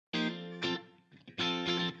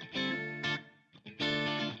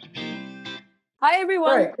Hi All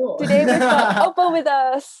everyone. right, cool. Today we've got Opyn with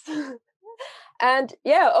us. And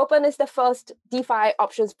yeah, Opyn is the first DeFi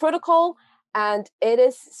options protocol, and it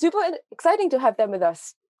is super exciting to have them with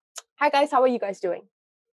us. Hi guys, how are you guys doing?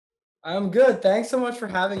 I'm good. Thanks so much for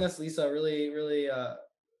having us, Lisa. Really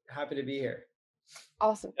happy to be here.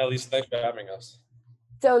 Awesome. Yeah, Lisa, thanks for having us.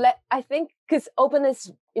 So I think because Opyn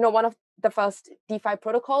is one of the first DeFi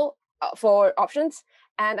protocol for options,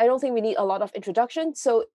 and I don't think we need a lot of introduction.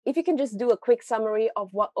 So if you can just do a quick summary of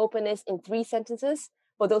what Opyn is in 3 sentences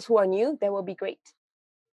for those who are new, that will be great.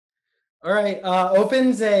 All right,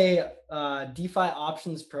 Opyn's a DeFi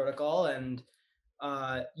options protocol, and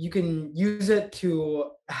you can use it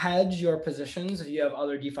to hedge your positions if you have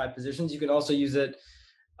other DeFi positions. You can also use it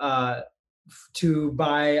to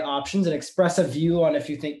buy options and express a view on if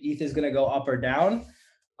you think ETH is going to go up or down.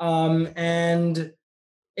 And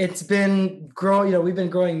it's been growing. We've been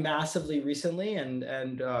growing massively recently,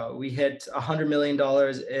 and we hit $100 million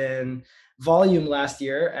in volume last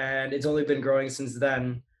year, and it's only been growing since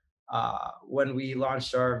then. When we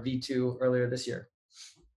launched our V2 earlier this year.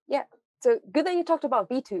 Yeah, so good that you talked about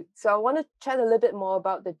V2. So I want to chat a little bit more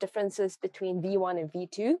about the differences between V1 and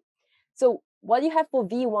V2. So what you have for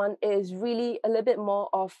V1 is really a little bit more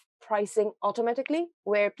of pricing automatically,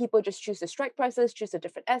 where people just choose the strike prices, choose the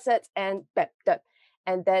different assets, and done.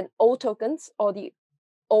 And then oTokens, or the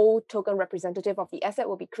oToken representative of the asset,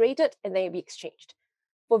 will be created and then it'll be exchanged.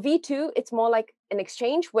 For V2, it's more like an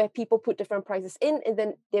exchange where people put different prices in and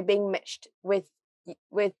then they're being matched with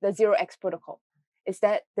the 0x protocol. Is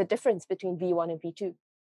that the difference between V1 and V2?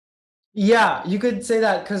 Yeah, you could say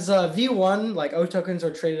that because V1, like oTokens,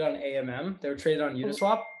 are traded on AMM. They're traded on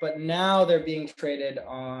Uniswap, but now they're being traded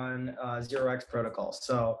on 0x protocol.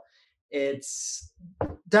 So it's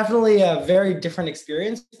definitely a very different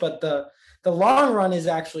experience, but the long run is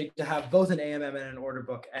actually to have both an AMM and an order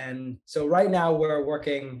book. And so right now we're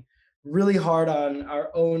working really hard on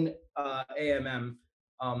our own AMM,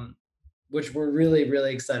 which we're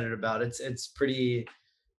really excited about. It's pretty,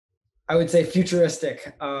 I would say,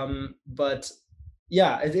 futuristic. But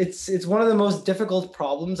yeah, it's one of the most difficult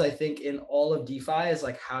problems I think in all of DeFi is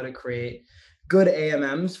like how to create good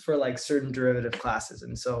AMMs for like certain derivative classes,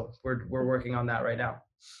 and so we're working on that right now.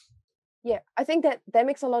 Yeah, I think that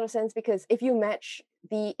makes a lot of sense, because if you match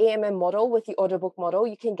the AMM model with the order book model,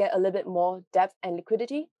 you can get a little bit more depth and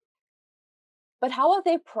liquidity. But how are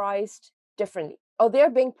they priced differently? Or they're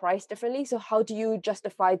being priced differently, so how do you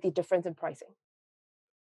justify the difference in pricing?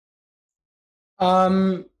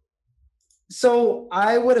 So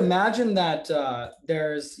I would imagine that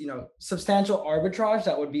there's substantial arbitrage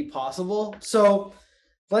that would be possible. So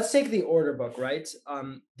let's take the order book, right?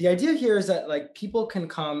 The idea here is that like people can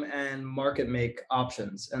come and market make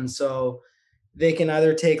options, and so they can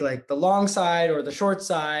either take like the long side or the short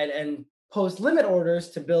side and post limit orders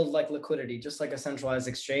to build like liquidity, just like a centralized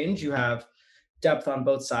exchange. You have depth on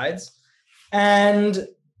both sides, and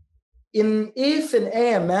if an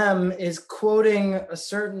AMM is quoting a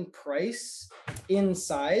certain price in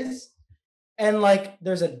size, and like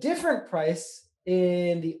there's a different price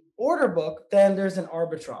in the order book, then there's an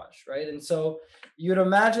arbitrage, right? And so you'd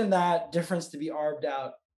imagine that difference to be arbed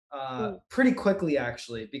out pretty quickly,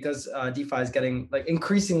 actually, because DeFi is getting like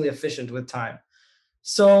increasingly efficient with time.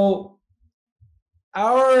 So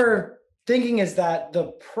our thinking is that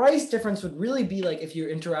the price difference would really be like if you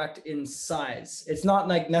interact in size. It's not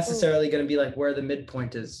like necessarily going to be like where the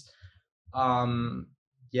midpoint is.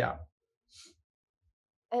 Yeah.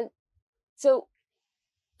 And so,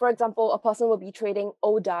 for example, a person will be trading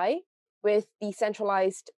ODAI with the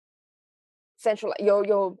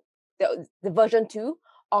the version 2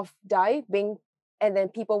 of DAI being, and then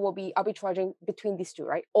people will be arbitraging between these two,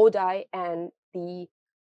 right? ODAI and the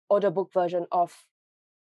order book version of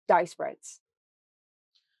DAI spreads.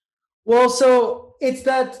 Well, so it's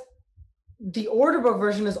that the order book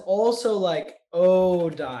version is also like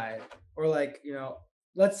ODAI, or like,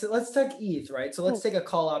 let's take ETH, right? So let's take a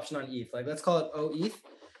call option on ETH. Like let's call it OETH.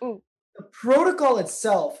 The protocol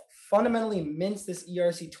itself fundamentally mints this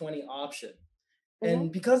ERC20 option.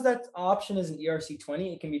 And because that option is an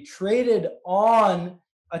ERC20, it can be traded on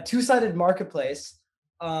a two-sided marketplace,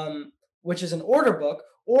 which is an order book,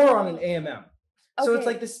 or on an AMM. So it's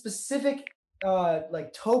like this specific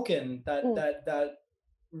like token that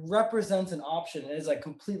represents an option and is like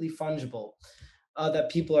completely fungible, that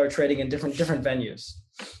people are trading in different venues.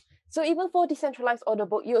 So even for decentralized order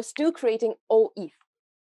book, you're still creating oETH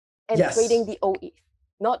and trading the oETH,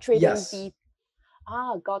 not trading the.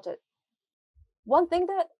 Got it. One thing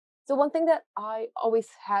that I always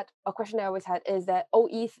had, a question I always had, is that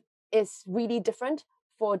oETH is really different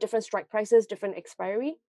for different strike prices, different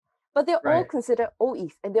expiry. But they're all Right. considered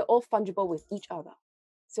OETH and they're all fungible with each other.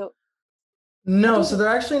 So how No, do so you? they're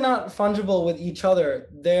actually not fungible with each other.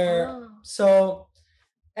 Ah. So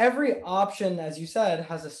every option, as you said,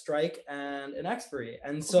 has a strike and an expiry.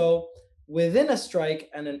 And Mhm, so within a strike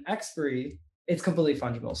and an expiry, it's completely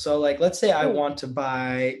fungible. So like let's say I mm, want to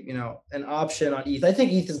buy, an option on ETH. I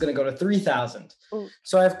think ETH is going to go to 3,000. mm,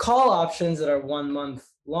 So I have call options that are 1 month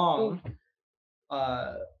mm, long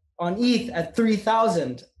uh, on ETH at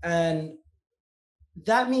 3,000. And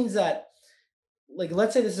that means that, like,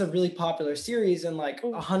 let's say this is a really popular series and like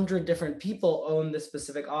mm, 100 different people own this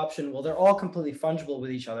specific option. Well, they're all completely fungible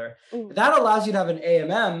with each other. mm. That allows you to have an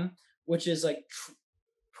AMM, which is like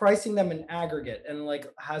pricing them in aggregate and like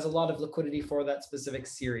has a lot of liquidity for that specific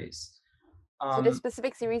series. So this Um,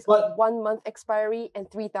 specific series of but 1 month expiry and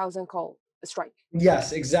 3,000 call strike.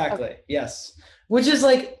 yes, Okay. exactly. Yes. Which is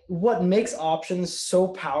like what makes options so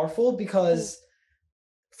powerful, Mm, because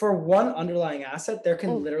for one underlying asset, there can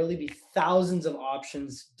mm, literally be thousands of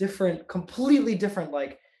options, different, completely different,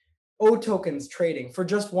 like oTokens trading for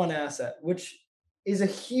just one asset, which is a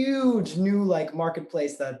huge new like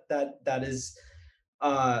marketplace that is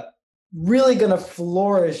uh, really going to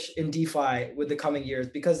flourish in DeFi with the coming years,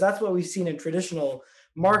 because that's what we've seen in traditional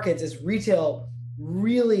markets is retail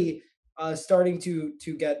really starting to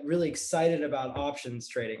get really excited about options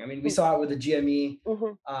trading. I mean, we mm, saw it with the GME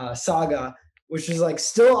mhm. saga, which is like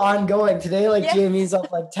still ongoing today. Like Yes. GME's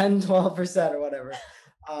up like 10-12% or whatever.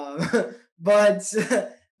 But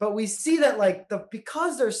but we see that like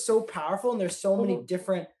because they're so powerful and there's so many Mhm.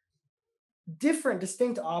 different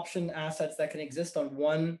distinct option assets that can exist on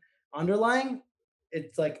one underlying,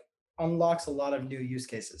 it's like unlocks a lot of new use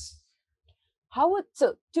cases.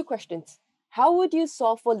 So two questions. How would you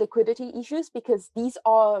solve for liquidity issues? Because these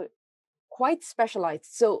are quite specialized.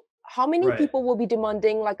 So how many Right. people will be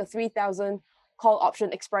demanding like a 3,000 call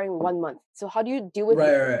option expiring in 1 month? So how do you deal with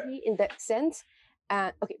Right. liquidity in that sense?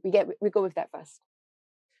 Okay, we go with that first.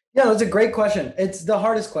 Yeah, that's a great question. It's the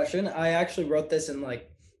hardest question. I actually wrote this in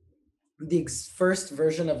like the first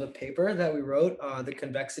version of the paper that we wrote, the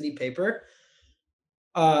convexity paper.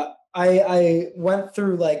 I went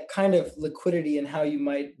through like kind of liquidity and how you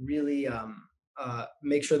might really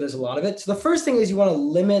make sure there's a lot of it. So the first thing is you want to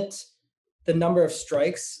limit the number of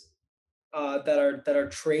strikes that are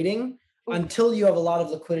trading Mm, until you have a lot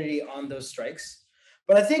of liquidity on those strikes.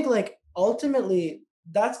 But I think like ultimately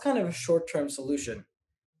that's kind of a short-term solution.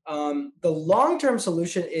 The long-term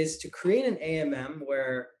solution is to create an AMM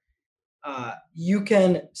where you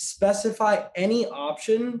can specify any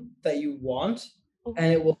option that you want, mhm.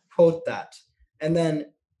 and it will quote that, and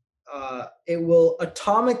then it will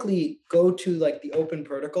atomically go to like the Opyn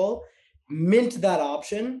protocol, mint that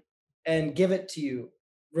option, and give it to you,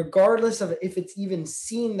 regardless of if it's even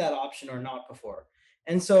seen that option or not before.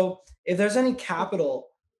 And so, if there's any capital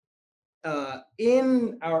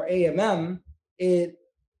in our AMM, it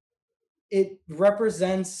it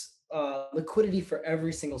represents liquidity for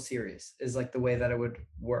every single series. Is like the way that it would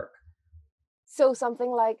work. So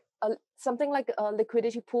something like a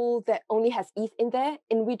liquidity pool that only has ETH in there,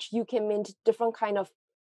 in which you can mint different kind of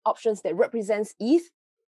options that represents ETH,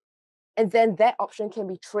 and then that option can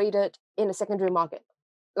be traded in a secondary market,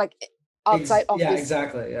 like outside of Yeah, this.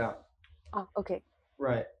 exactly. Yeah, Ah, okay.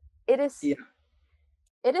 right. It is Yeah.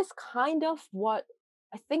 it is kind of what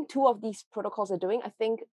I think two of these protocols are doing. I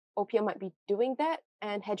think Opium might be doing that,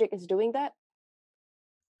 and Hedrick is doing that.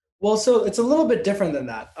 Well, so it's a little bit different than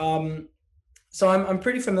that. So I'm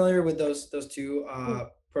pretty familiar with those two Mm,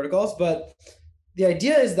 protocols, but the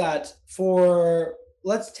idea is that for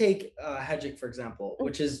let's take Hedgic for example, mm,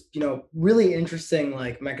 which is really interesting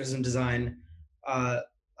like mechanism design uh,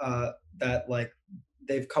 that like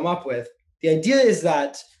they've come up with. The idea is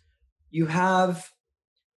that you have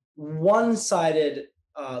one-sided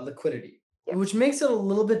liquidity, yeah. which makes it a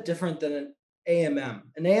little bit different than an AMM.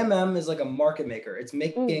 An AMM is like a market maker. It's Mm,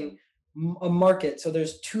 making a market, so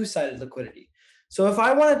there's two-sided liquidity. So if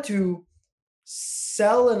I wanted to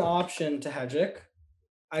sell an option to Hedgic,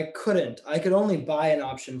 I couldn't. I could only buy an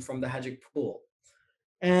option from the Hedgic pool.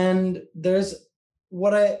 And there's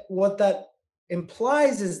what that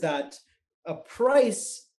implies is that a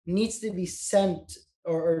price needs to be sent,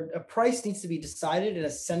 or a price needs to be decided in a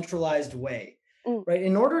centralized way, mm, right?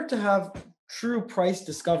 In order to have true price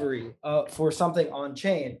discovery for something on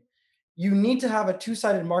chain, you need to have a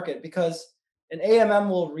two-sided market, because an AMM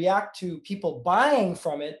will react to people buying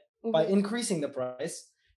from it by mhm, increasing the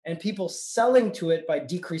price, and people selling to it by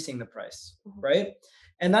decreasing the price, mhm, right?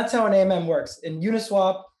 And that's how an AMM works. In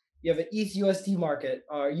Uniswap, you have an ETH USD market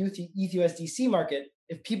or ETH USDC market.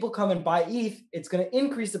 If people come and buy ETH, it's going to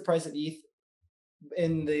increase the price of ETH.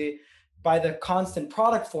 by the constant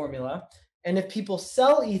product formula. And if people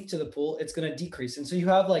sell ETH to the pool, it's going to decrease. And so you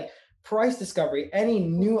have like price discovery. Any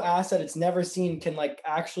new asset it's never seen can like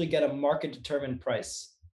actually get a market determined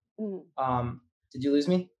price. Did you lose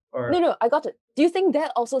me? Or No, I got it. Do you think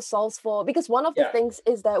that also solves for, because one of the things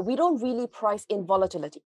is that we don't really price in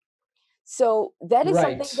volatility. So that is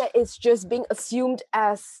something that is just being assumed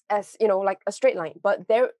as like a straight line. But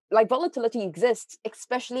there, like, volatility exists,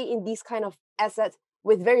 especially in these kind of assets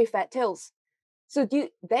with very fat tails. So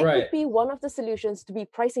that could be one of the solutions to be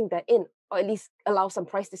pricing that in, or at least allow some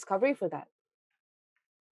price discovery for that.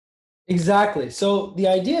 Exactly. So the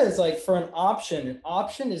idea is like for an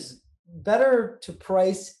option is better to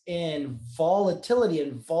price in volatility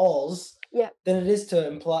and vols than it is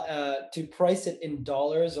to price it in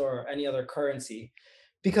dollars or any other currency,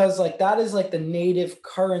 because like that is like the native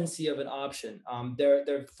currency of an option.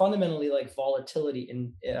 They're fundamentally like volatility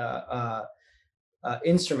in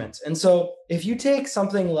instruments. And so if you take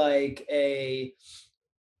something like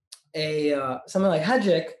something like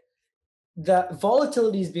Hedgic, that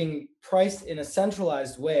volatility is being priced in a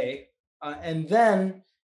centralized way, and then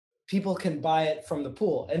people can buy it from the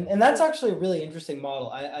pool. And that's actually a really interesting model.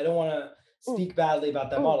 I don't want to speak badly about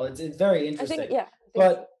that model. It's very interesting.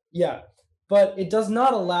 But it does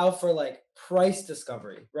not allow for like price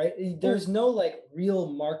discovery, right? There's no like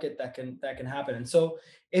real market that can happen. And so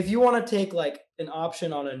if you want to take like an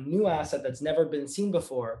option on a new asset that's never been seen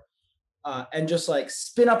before, and just like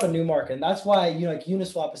spin up a new market, and that's why like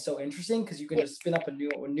Uniswap is so interesting, because you can just spin up a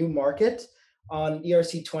new market on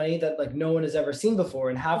ERC20 that like no one has ever seen before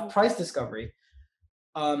and have price discovery.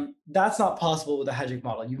 That's not possible with a Hedgic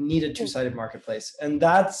model. You need a two-sided marketplace, and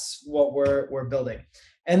that's what we're building.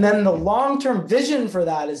 And then the long-term vision for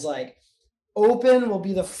that is like Opyn will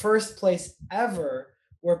be the first place ever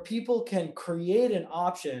where people can create an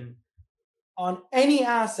option on any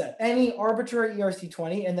asset, any arbitrary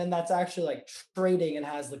ERC20, and then that's actually like trading and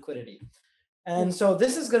has liquidity. And so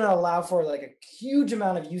this is going to allow for like a huge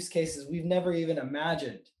amount of use cases we've never even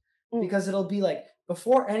imagined, because it'll be like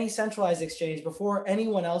before any centralized exchange, before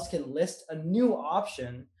anyone else can list a new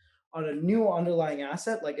option on a new underlying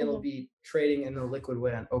asset, like it'll be trading in a liquid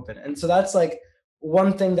way on Opyn. And so that's like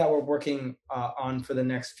one thing that we're working on for the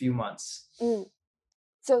next few months.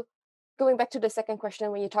 So going back to the second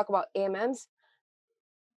question, when you talk about AMMs,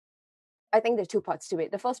 I think there are two parts to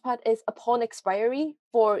it. The first part is upon expiry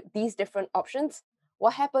for these different options,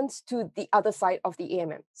 what happens to the other side of the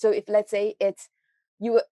AMM? So if let's say it's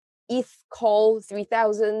you ETH call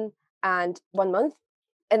 3,000 and 1 month,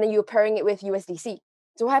 and then you're pairing it with USDC.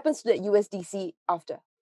 So what happens to the USDC after?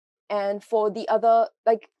 And for the other,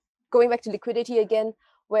 like going back to liquidity again,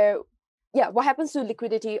 what happens to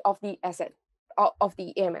liquidity of the asset, of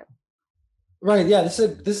the AMM? Right. Yeah, this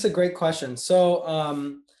is a great question.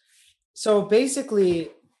 So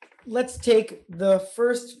basically, let's take the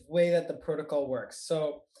first way that the protocol works.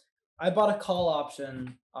 So I bought a call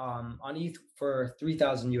option on ETH for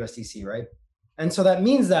 3,000 USDC, right? And so that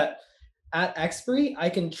means that at expiry, I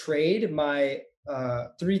can trade my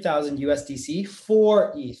 3,000 USDC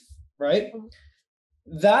for ETH, right?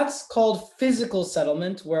 That's called physical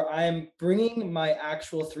settlement, where I am bringing my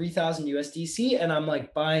actual 3,000 USDC and I'm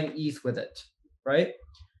like buying ETH with it, right?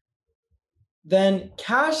 Then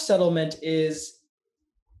cash settlement is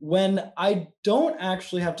when I don't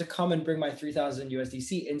actually have to come and bring my 3,000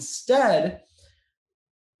 USDC. Instead,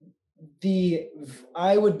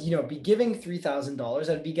 I would be giving $3,000.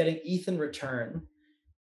 I'd be getting ETH in return.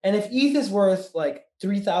 And if ETH is worth like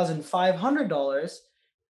 $3,500,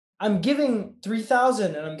 I'm giving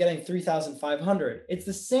 3,000 and I'm getting 3,500. It's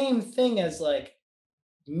the same thing as like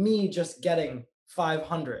me just getting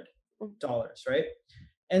 $500, right?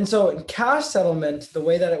 And so in cash settlement, the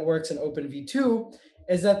way that it works in Opyn v2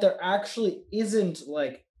 is that there actually isn't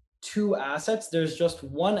like two assets. There's just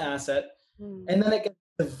one asset, and then it gets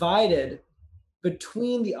divided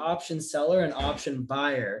between the option seller and option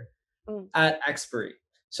buyer at expiry,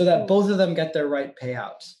 so that both of them get their right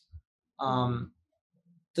payout.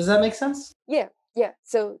 Does that make sense? Yeah.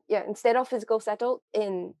 So instead of physical settled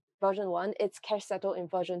in version 1, it's cash settled in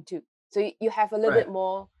version 2. So you have a little bit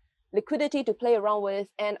more liquidity to play around with,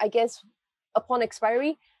 and I guess upon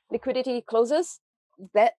expiry, liquidity closes,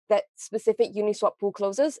 that specific Uniswap pool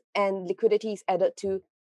closes, and liquidity is added to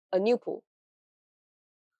a new pool.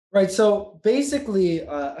 Right. So basically,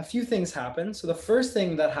 a few things happen. So the first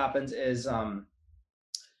thing that happens is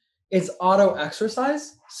it's auto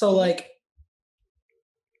exercise. So like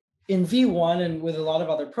in V1 and with a lot of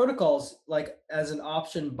other protocols, like as an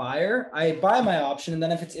option buyer, I buy my option, and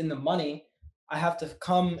then if it's in the money, I have to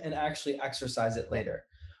come and actually exercise it later,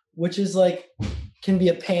 which is like can be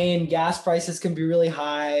a pain. Gas prices can be really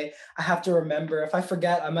high. I have to remember, if I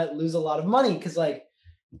forget, I might lose a lot of money because like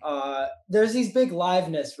there's these big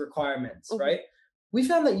liveness requirements, right? We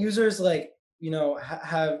found that users like,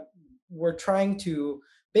 we're trying to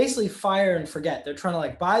basically fire and forget. They're trying to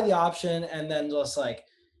like buy the option and then just like,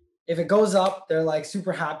 if it goes up, they're like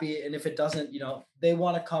super happy. And if it doesn't, they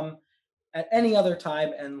want to come at any other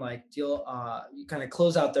time and like you kind of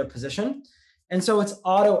close out their position. And so it's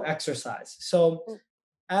auto exercise. So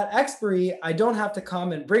at expiry, I don't have to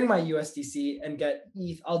come and bring my USDC and get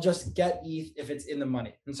ETH. I'll just get ETH if it's in the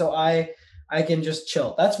money. And so I can just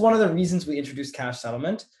chill. That's one of the reasons we introduced cash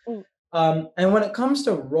settlement. And when it comes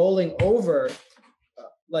to rolling over,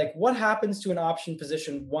 like what happens to an option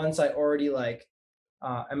position once I already like,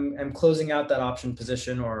 I'm closing out that option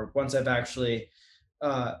position, or once I've actually,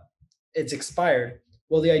 it's expired.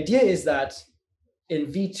 Well, the idea is that in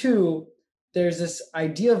V2, there's this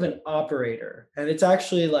idea of an operator, and it's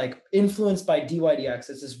actually like influenced by DYDX.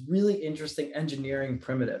 It's this really interesting engineering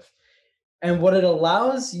primitive. And what it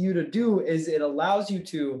allows you to do is it allows you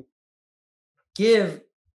to give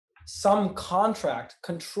some contract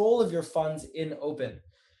control of your funds in Opyn.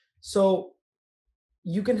 So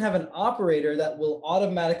you can have an operator that will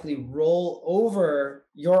automatically roll over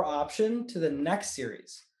your option to the next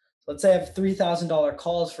series. Let's say I have $3,000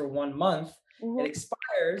 calls for 1 month. It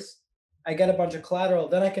expires. I get a bunch of collateral,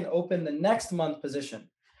 then I can open the next month position.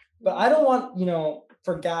 But I don't want,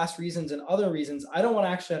 for gas reasons and other reasons, I don't want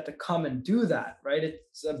to actually have to come and do that, right?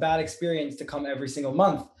 It's a bad experience to come every single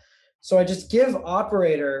month. So I just give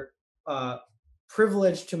operator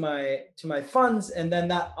privilege to my funds, and then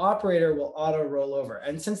that operator will auto roll over.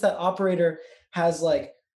 And since that operator has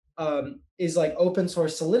like, is like open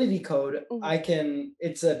source Solidity code,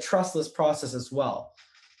 it's a trustless process as well.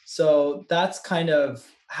 So that's kind of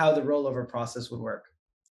how the rollover process would work.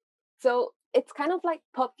 So it's kind of like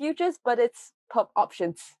perp futures, but it's perp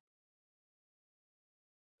options.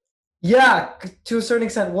 Yeah, to a certain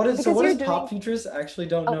extent. What is perp futures? I actually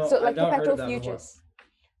don't know. So like I've not heard perpetual of that futures. before.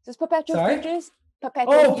 So it's perpetual futures.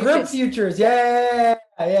 Perp futures. Yeah,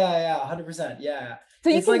 100%. Yeah. So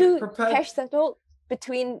you can do cash settled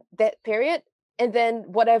between that period, and then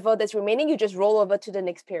whatever that's remaining, you just roll over to the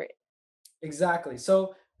next period. Exactly.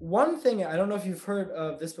 So one thing, I don't know if you've heard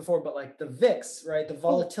of this before, but like the VIX, right? The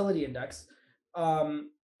volatility index.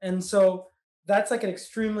 And so that's like an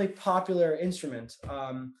extremely popular instrument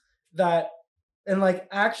and like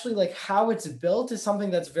actually like how it's built is something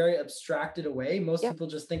that's very abstracted away. Most people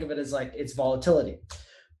just think of it as like its volatility.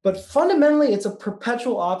 But fundamentally, it's a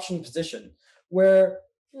perpetual option position where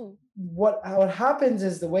what happens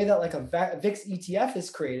is the way that like a VIX ETF is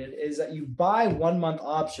created is that you buy 1 month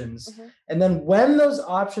options, and then when those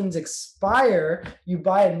options expire, you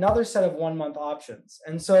buy another set of 1 month options.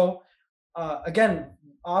 And so again,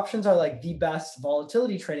 options are like the best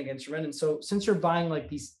volatility trading instrument. And so since you're buying like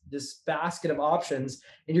this basket of options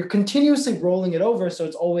and you're continuously rolling it over, so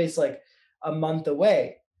it's always like a month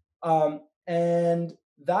away. And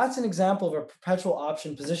that's an example of a perpetual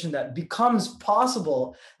option position that becomes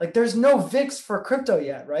possible. Like there's no VIX for crypto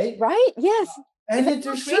yet, right? Right. Yes. And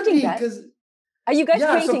there should be, because are you guys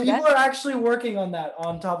creating so people that? are actually working on that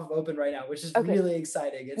on top of Opyn right now, which is really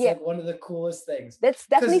exciting. It's like one of the coolest things. That's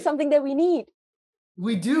definitely something that we need.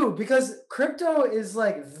 We do, because crypto is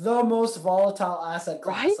like the most volatile asset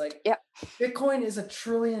class. Right? Like Bitcoin is $1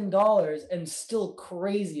 trillion and still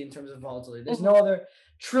crazy in terms of volatility. There's no other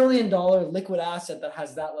 $1 trillion liquid asset that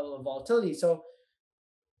has that level of volatility. So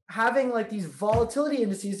having like these volatility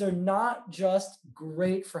indices, they're not just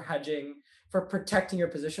great for hedging, for protecting your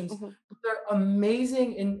positions, but they're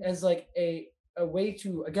amazing as like a way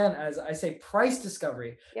to, again, as I say, price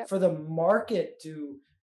discovery for the market to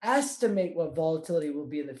estimate what volatility will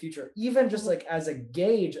be in the future, even just like as a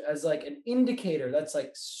gauge, as like an indicator. That's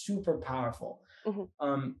like super powerful.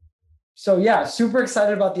 So yeah, super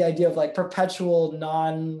excited about the idea of like perpetual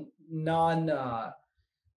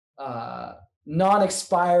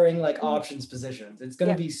non-expiring like options positions. It's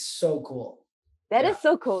going to be so cool. That is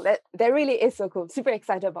so cool. That really is so cool. Super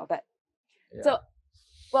excited about that. So,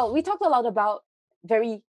 well, we talked a lot about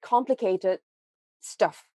very complicated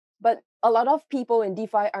stuff, but a lot of people in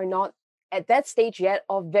DeFi are not at that stage yet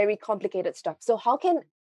of very complicated stuff. So how can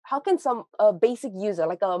some basic user,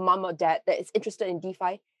 like a mom or dad that is interested in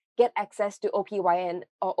DeFi, get access to OPYN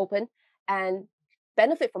or Opyn and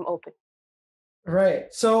benefit from Opyn?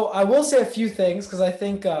 Right. So I will say a few things, because I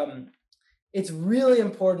think it's really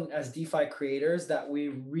important as DeFi creators that we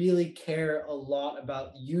really care a lot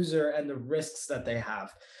about user and the risks that they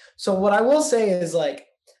have. So what I will say is like,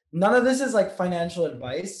 none of this is like financial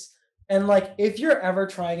advice. And like, if you're ever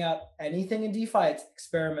trying out anything in DeFi, it's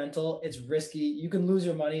experimental, it's risky, you can lose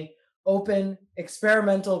your money. Open,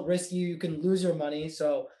 experimental, risky, you can lose your money.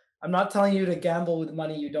 So I'm not telling you to gamble with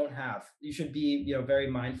money you don't have. You should be, very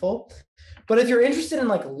mindful. But if you're interested in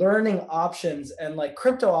like learning options and like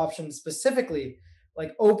crypto options specifically,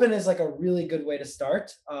 like Opyn is like a really good way to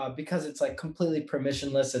start because it's like completely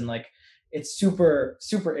permissionless and like it's super,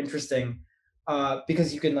 super interesting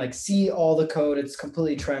because you can like see all the code. It's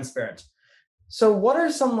completely transparent. So what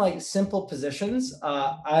are some like simple positions?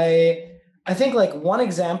 I think like one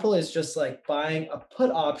example is just like buying a put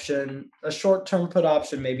option, a short-term put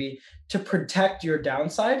option maybe to protect your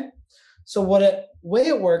downside. So way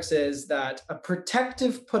it works is that a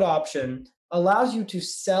protective put option allows you to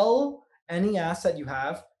sell any asset you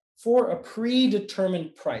have for a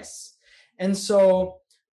predetermined price. And so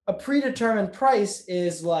a predetermined price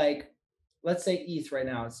is like, let's say ETH right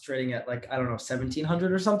now, it's trading at like, I don't know,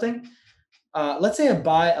 1700 or something. Let's say I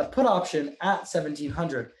buy a put option at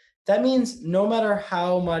 1700. That means no matter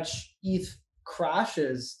how much ETH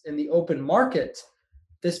crashes in the open market,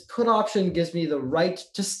 this put option gives me the right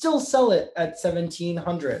to still sell it at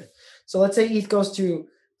 1700. So let's say ETH goes to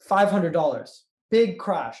 $500, big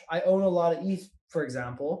crash. I own a lot of ETH, for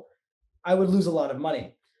example. I would lose a lot of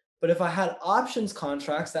money. But if I had options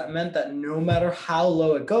contracts, that meant that no matter how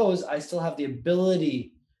low it goes, I still have the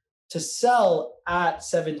ability to sell at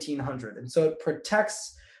 1700. And so it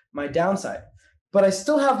protects my downside. But I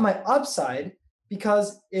still have my upside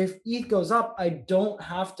because if ETH goes up, I don't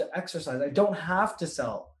have to exercise. I don't have to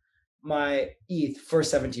sell my ETH for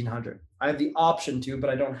 1700. I have the option to, but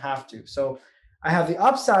I don't have to. So I have the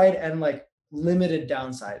upside and like limited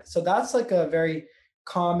downside. So that's like a very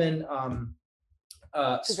common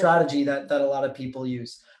strategy that a lot of people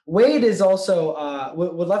use. Wade is also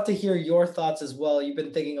would love to hear your thoughts as well. You've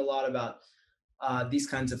been thinking a lot about these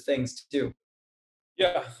kinds of things too.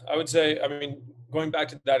 Yeah, I would say, I mean, going back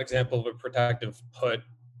to that example of a protective put,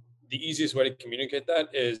 the easiest way to communicate that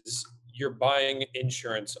is you're buying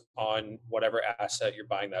insurance on whatever asset you're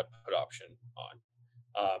buying that put option on.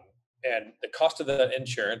 And the cost of that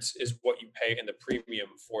insurance is what you pay in the premium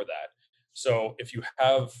for that. So if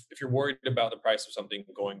you're worried about the price of something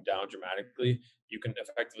going down dramatically, you can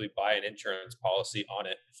effectively buy an insurance policy on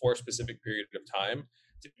it for a specific period of time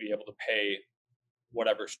to be able to pay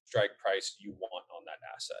whatever strike price you want on that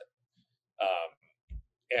asset.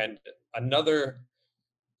 And another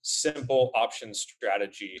simple option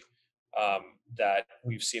strategy that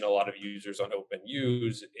we've seen a lot of users on Opyn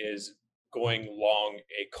use is going long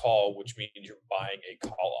a call, which means you're buying a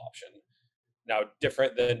call option. Now,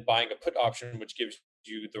 different than buying a put option, which gives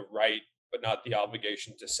you the right but not the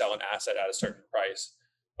obligation to sell an asset at a certain price,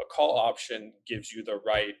 a call option gives you the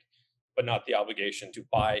right but not the obligation to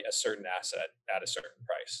buy a certain asset at a certain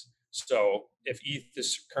price. So if ETH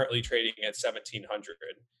is currently trading at 1700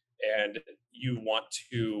 and you want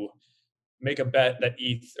to make a bet that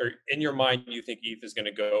ETH, or in your mind, you think ETH is going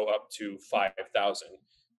to go up to 5,000,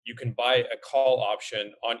 you can buy a call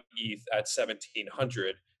option on ETH at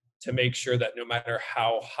 1700 to make sure that no matter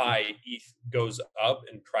how high ETH goes up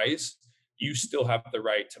in price, you still have the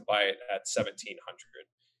right to buy it at 1700.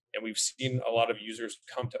 And we've seen a lot of users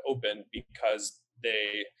come to Opyn because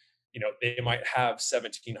they might have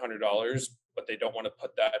 $1,700, but they don't want to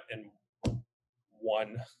put that in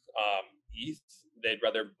one ETH. They'd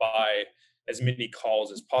rather buy as many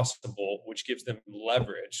calls as possible, which gives them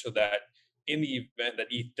leverage so that in the event that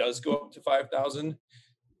ETH does go up to 5,000,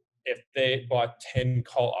 if they bought 10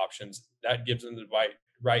 call options, that gives them the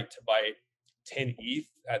right to buy 10 ETH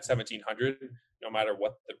at 1,700, no matter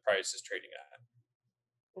what the price is trading at.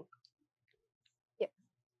 Yeah.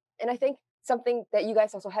 And I think something that you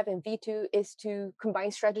guys also have in V2 is to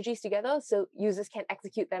combine strategies together so users can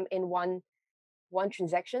execute them in one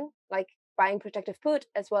transaction, like buying protective put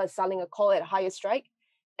as well as selling a call at a higher strike.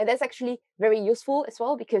 And that's actually very useful as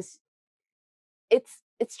well because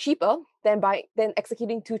it's cheaper than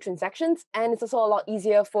executing two transactions, and it's also a lot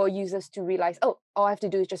easier for users to realize, oh, all I have to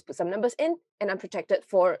do is just put some numbers in and I'm protected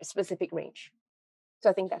for a specific range. So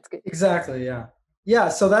I think that's good. Exactly. Yeah. Yeah.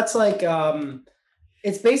 So that's like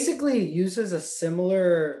it's basically uses a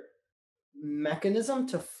similar mechanism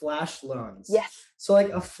to flash loans. Yes. So like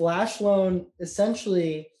a flash loan,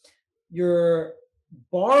 essentially you're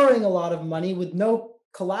borrowing a lot of money with no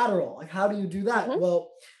collateral. Like how do you do that?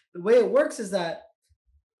 Well, the way it works is that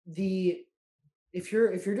if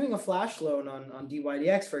you're doing a flash loan on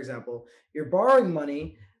DYDX, for example, you're borrowing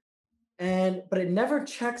money but it never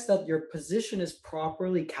checks that your position is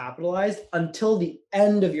properly capitalized until the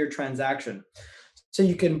end of your transaction. So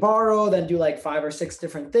you can borrow, then do like 5 or 6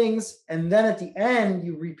 different things, and then at the end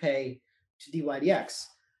you repay to DYDX.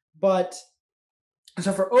 But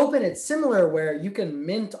so for Opyn, it's similar where you can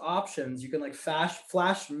mint options. You can like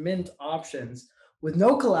flash mint options with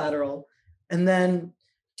no collateral, and then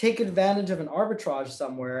take advantage of an arbitrage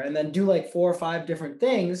somewhere, and then do like 4 or 5 different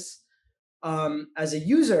things. As a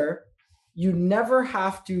user, you never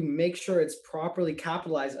have to make sure it's properly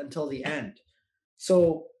capitalized until the end.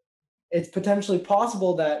 So it's potentially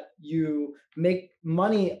possible that you make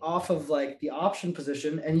money off of like the option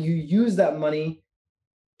position, and you use that money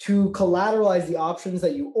to collateralize the options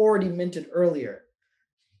that you already minted earlier,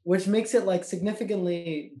 which makes it like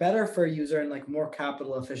significantly better for a user and like more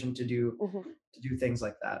capital efficient to do things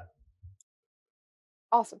like that.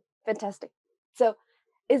 Awesome. Fantastic. So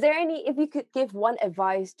is there any, if you could give one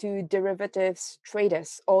advice to derivatives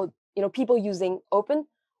traders or people using Opyn,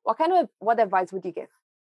 what advice would you give?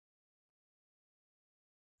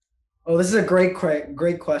 Oh, this is a great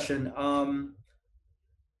question.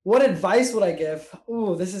 What advice would I give?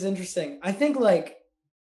 Oh, this is interesting. I think like,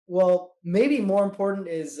 well, maybe more important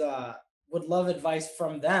is would love advice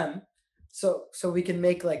from them, so we can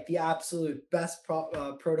make like the absolute best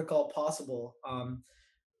protocol possible.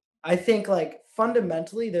 I think like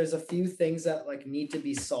fundamentally, there's a few things that like need to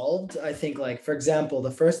be solved. I think like, for example, the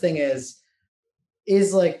first thing is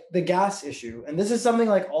like the gas issue, and this is something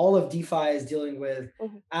like all of DeFi is dealing with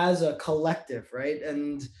as a collective, right?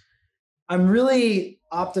 And I'm really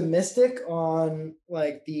optimistic on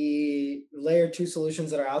like the layer 2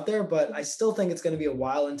 solutions that are out there, but I still think it's going to be a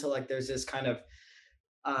while until like there's this kind of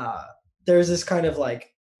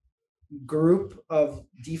like group of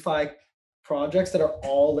DeFi projects that are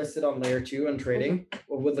all listed on layer 2 and trading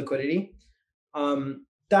or with liquidity.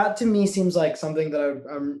 That to me seems like something that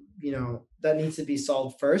I'm that needs to be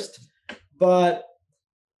solved first. But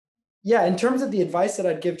yeah, in terms of the advice that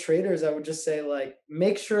I'd give traders, I would just say like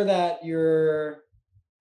make sure that you're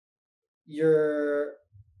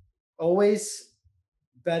always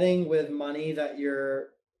betting with money that you're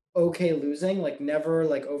okay losing, like never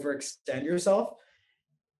like overextend yourself.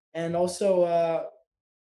 And also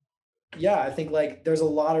yeah, I think like there's a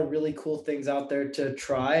lot of really cool things out there to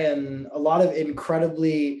try, and a lot of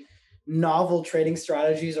incredibly novel trading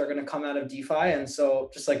strategies are going to come out of DeFi. And so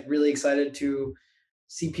just like really excited to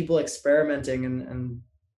see people experimenting and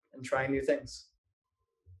trying new things.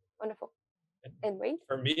 Wonderful. And Wade?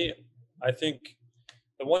 For me, I think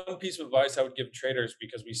the one piece of advice I would give traders,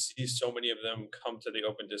 because we see so many of them come to the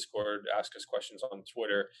Opyn Discord, ask us questions on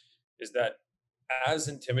Twitter, is that as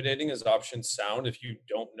intimidating as options sound, if you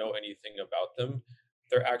don't know anything about them,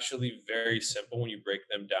 they're actually very simple when you break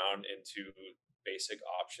them down into basic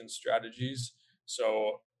option strategies.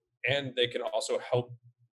 So, and they can also help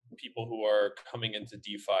people who are coming into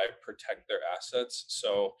DeFi protect their assets.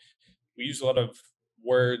 So we use a lot of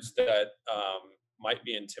words that might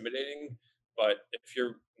be intimidating, but if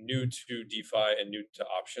you're new to DeFi and new to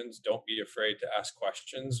options, don't be afraid to ask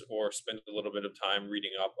questions or spend a little bit of time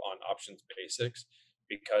reading up on options basics,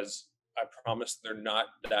 because I promise they're not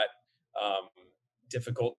that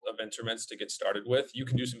difficult of instruments to get started with. You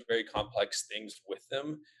can do some very complex things with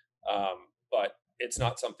them, but it's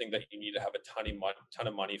not something that you need to have a ton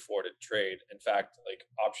of money for to trade. In fact, like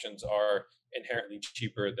options are inherently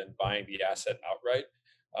cheaper than buying the asset outright.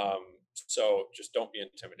 So just don't be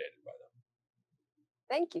intimidated by them.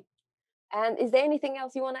 Thank you. And is there anything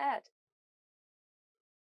else you want to add?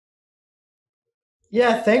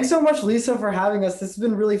 Yeah, thanks so much, Lisa, for having us. This has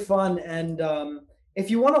been really fun. And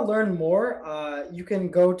if you want to learn more, you can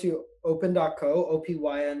go to opyn.co,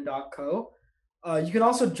 opyn.co. You can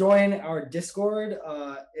also join our Discord.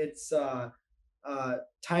 It's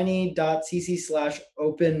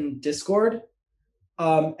tiny.cc/Opyn Discord.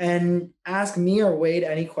 And ask me or Wade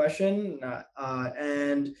any question,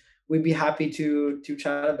 and we'd be happy to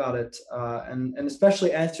chat about it, and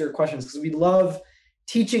especially answer your questions, because we love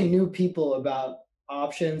teaching new people about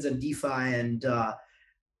options and DeFi and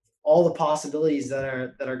all the possibilities that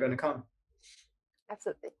are going to come.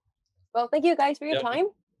 Absolutely. Well, thank you guys for your time.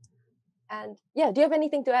 And yeah, do you have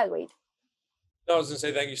anything to add, Wade? No, I was going to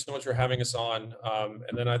say thank you so much for having us on.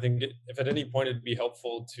 And then I think if at any point it'd be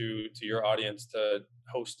helpful to your audience to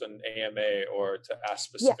host an AMA or to ask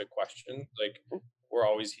specific questions, like we're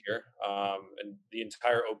always here. And the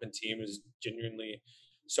entire Opyn team is genuinely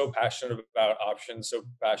so passionate about options, so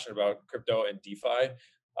passionate about crypto and DeFi.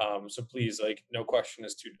 So please, like, no question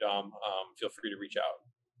is too dumb. Feel free to reach out.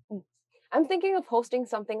 I'm thinking of hosting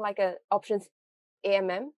something like a options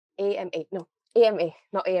AMA. No, AMA,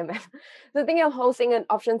 not AMM. So thinking of hosting and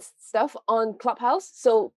options stuff on Clubhouse,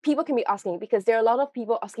 so people can be asking, because there are a lot of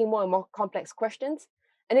people asking more and more complex questions,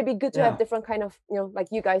 and it'd be good to have Yeah. different kind of, like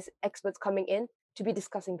you guys, experts coming in to be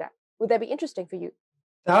discussing that. Would that be interesting for you?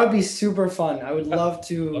 That would be super fun. I would love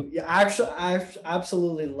to. Love- Yeah, actually, I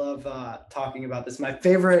absolutely love talking about this. My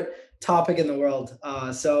favorite topic in the world.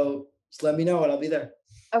 So just let me know and I'll be there.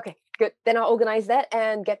 Okay, good. Then I'll organize that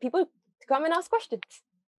and get people to come and ask questions.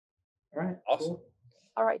 All right. Awesome. Cool.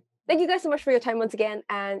 All right. Thank you guys so much for your time once again,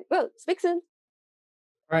 and well, speak soon.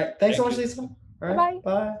 All right. Thanks so Thank much, you. Lisa. All right.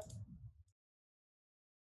 Bye-bye. Bye.